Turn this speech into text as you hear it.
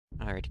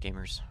Alright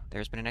gamers,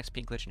 there's been an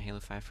XP glitch in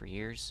Halo 5 for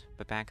years,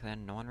 but back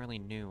then no one really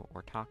knew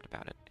or talked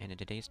about it, and in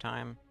today's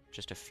time,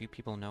 just a few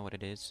people know what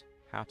it is,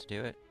 how to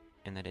do it,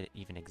 and that it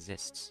even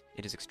exists.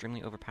 It is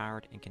extremely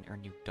overpowered and can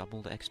earn you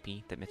double the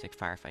XP that Mythic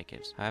Firefight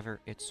gives. However,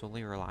 it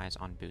solely relies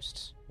on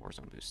boosts,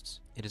 Warzone boosts.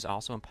 It is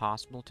also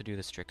impossible to do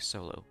this trick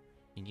solo.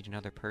 You need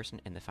another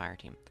person in the fire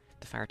team.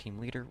 The fire team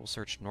leader will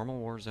search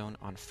normal Warzone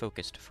on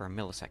focused for a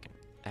millisecond.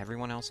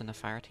 Everyone else in the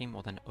fire team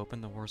will then open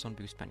the Warzone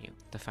boost menu.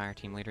 The fire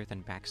team leader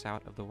then backs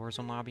out of the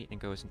Warzone lobby and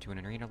goes into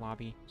an arena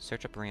lobby,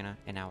 search up arena,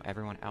 and now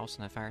everyone else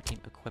in the fire team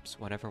equips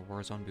whatever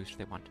Warzone boost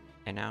they want.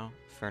 And now,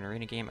 for an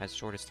arena game as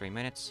short as 3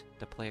 minutes,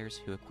 the players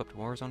who equipped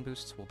Warzone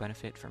boosts will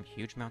benefit from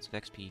huge amounts of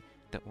XP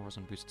that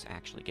Warzone boosts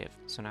actually give.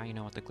 So now you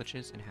know what the glitch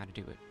is and how to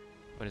do it.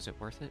 But is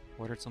it worth it?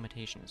 What are its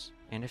limitations?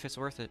 And if it's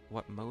worth it,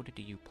 what mode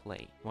do you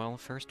play? Well,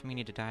 first we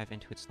need to dive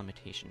into its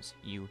limitations.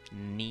 You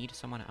need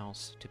someone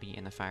else to be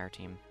in the fire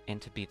team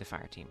and to be the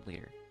fire team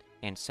leader.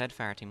 And said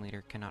fire team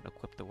leader cannot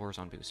equip the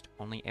Warzone boost,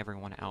 only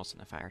everyone else in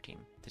the fire team.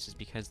 This is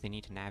because they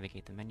need to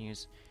navigate the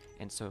menus,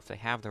 and so if they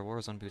have their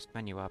Warzone boost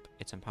menu up,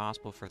 it's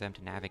impossible for them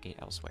to navigate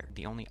elsewhere.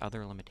 The only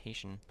other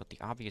limitation, but the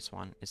obvious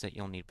one, is that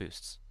you'll need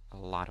boosts. A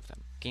lot of them.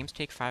 Games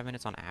take 5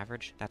 minutes on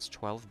average, that's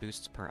 12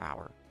 boosts per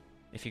hour.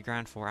 If you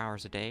grind 4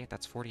 hours a day,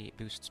 that's 48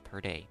 boosts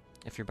per day.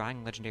 If you're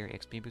buying legendary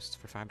XP boosts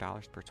for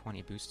 $5 per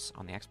 20 boosts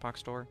on the Xbox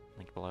store,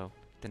 link below,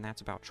 then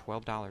that's about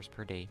 $12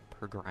 per day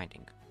per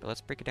grinding. But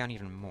let's break it down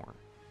even more.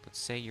 Let's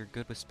say you're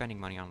good with spending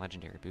money on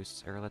legendary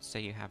boosts, or let's say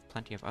you have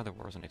plenty of other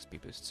Warzone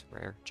XP boosts,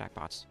 rare,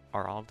 jackpots.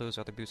 Are all of those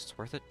other boosts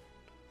worth it?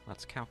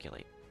 Let's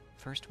calculate.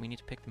 First, we need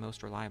to pick the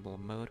most reliable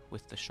mode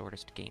with the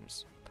shortest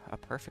games. A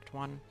perfect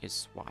one is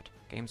SWAT.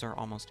 Games are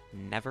almost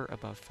never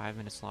above 5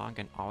 minutes long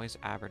and always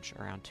average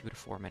around 2 to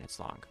 4 minutes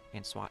long.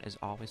 And SWAT is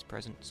always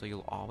present, so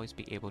you'll always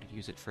be able to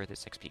use it for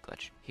this XP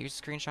glitch. Here's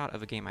a screenshot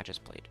of a game I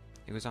just played.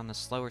 It was on the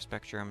slower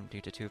spectrum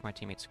due to 2 of my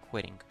teammates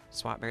quitting.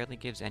 SWAT barely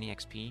gives any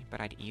XP,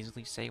 but I'd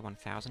easily say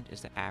 1000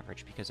 is the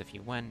average because if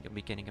you win, you'll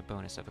be getting a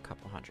bonus of a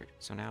couple hundred.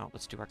 So now,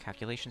 let's do our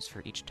calculations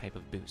for each type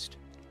of boost.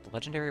 The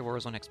legendary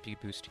Warzone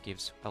XP boost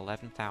gives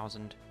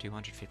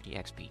 11,250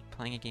 XP.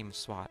 Playing a game of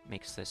SWAT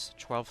makes this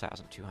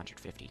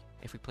 12,250.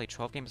 If we play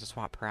 12 games of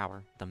SWAT per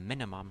hour, the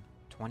minimum,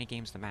 20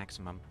 games the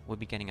maximum, we'll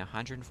be getting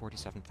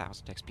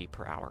 147,000 XP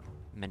per hour,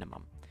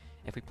 minimum.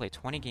 If we play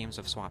 20 games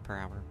of SWAT per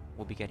hour,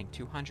 we'll be getting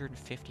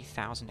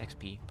 250,000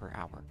 XP per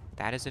hour.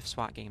 That is if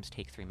SWAT games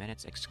take 3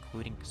 minutes,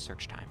 excluding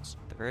search times.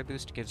 The rare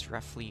boost gives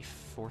roughly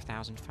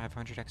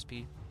 4,500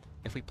 XP.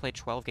 If we play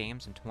 12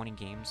 games and 20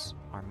 games,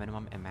 our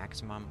minimum and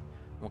maximum,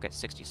 we'll get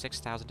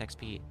 66,000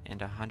 XP and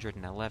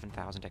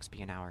 111,000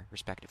 XP an hour,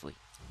 respectively.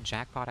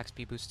 Jackpot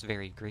XP boosts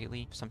vary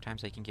greatly.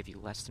 Sometimes they can give you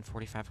less than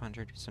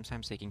 4,500,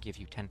 sometimes they can give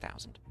you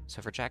 10,000.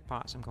 So for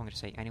jackpots, I'm going to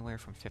say anywhere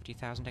from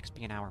 50,000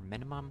 XP an hour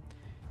minimum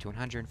to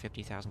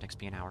 150,000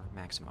 XP an hour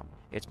maximum.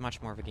 It's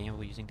much more of a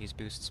gamble using these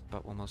boosts,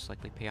 but will most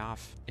likely pay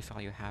off if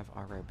all you have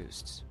are rare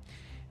boosts.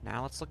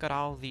 Now let's look at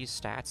all of these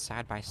stats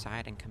side by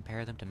side and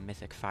compare them to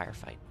Mythic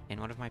Firefight. In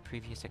one of my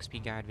previous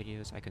XP guide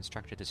videos, I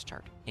constructed this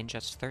chart. In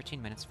just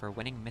 13 minutes for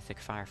winning Mythic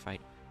Firefight,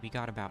 we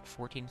got about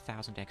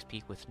 14,000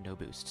 XP with no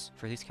boosts.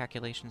 For these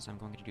calculations I'm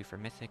going to do for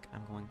Mythic,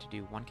 I'm going to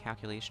do one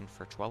calculation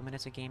for 12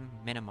 minutes a game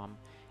minimum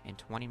and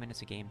 20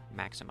 minutes a game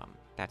maximum.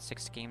 That's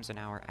 6 games an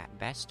hour at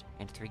best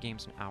and 3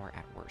 games an hour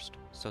at worst.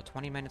 So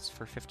 20 minutes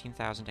for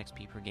 15,000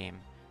 XP per game.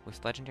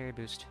 With Legendary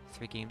Boost,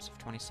 3 games of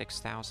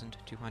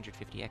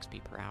 26,250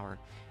 XP per hour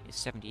is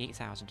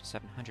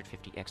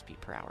 78,750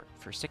 XP per hour.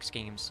 For 6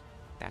 games,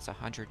 that's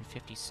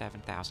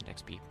 157,000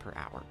 XP per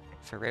hour.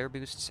 For Rare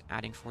Boosts,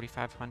 adding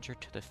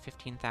 4,500 to the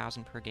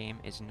 15,000 per game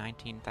is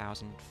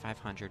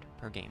 19,500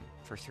 per game.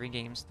 For 3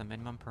 games, the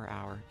minimum per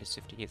hour is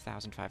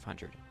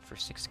 58,500. For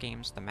 6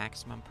 games, the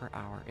maximum per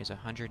hour is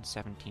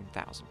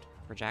 117,000.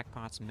 For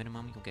jackpots,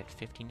 minimum you'll get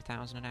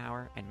 15,000 an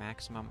hour, and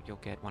maximum you'll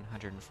get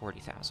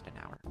 140,000 an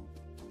hour.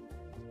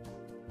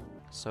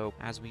 So,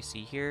 as we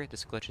see here,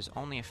 this glitch is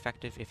only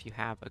effective if you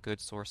have a good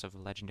source of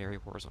legendary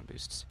Warzone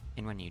boosts.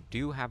 And when you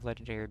do have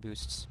legendary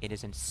boosts, it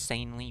is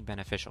insanely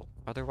beneficial.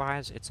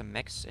 Otherwise, it's a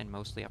mix and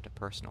mostly up to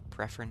personal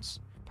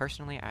preference.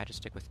 Personally, I just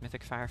stick with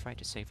Mythic Firefight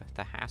to save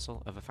the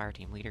hassle of a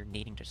fireteam leader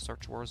needing to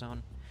search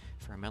Warzone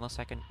for a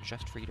millisecond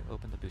just for you to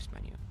open the boost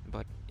menu.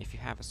 But if you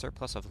have a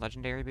surplus of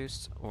legendary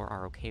boosts, or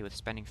are okay with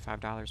spending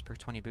 $5 per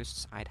 20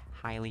 boosts, I'd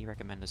highly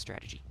recommend this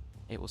strategy.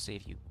 It will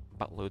save you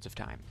buttloads of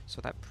time. So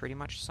that pretty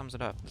much sums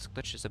it up. This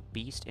glitch is a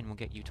beast and will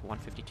get you to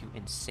 152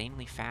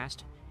 insanely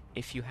fast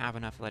if you have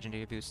enough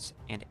legendary boosts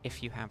and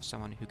if you have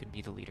someone who can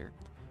be the leader.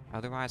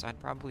 Otherwise, I'd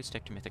probably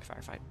stick to Mythic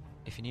Firefight.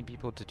 If you need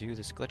people to do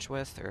this glitch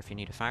with, or if you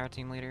need a fire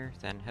team leader,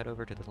 then head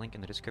over to the link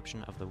in the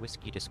description of the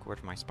Whiskey Discord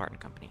for my Spartan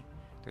company.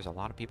 There's a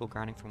lot of people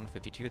grinding for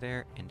 152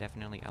 there, and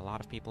definitely a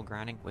lot of people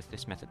grinding with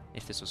this method.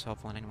 If this was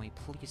helpful in any way,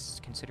 please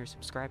consider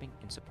subscribing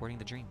and supporting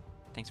the dream.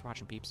 Thanks for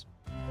watching, peeps.